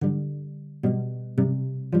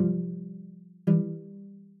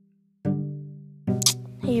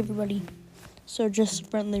Hey everybody, so just a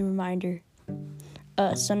friendly reminder,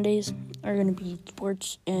 Sundays are going to be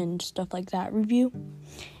sports and stuff like that review,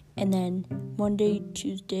 and then Monday,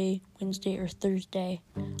 Tuesday, Wednesday, or Thursday,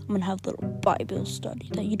 I'm going to have a little Bible study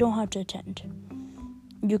that you don't have to attend.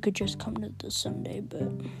 You could just come to the Sunday, but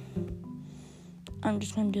I'm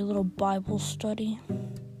just going to do a little Bible study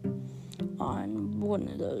on one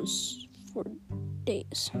of those 4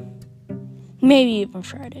 days, maybe even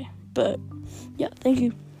Friday, but yeah, thank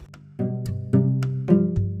you.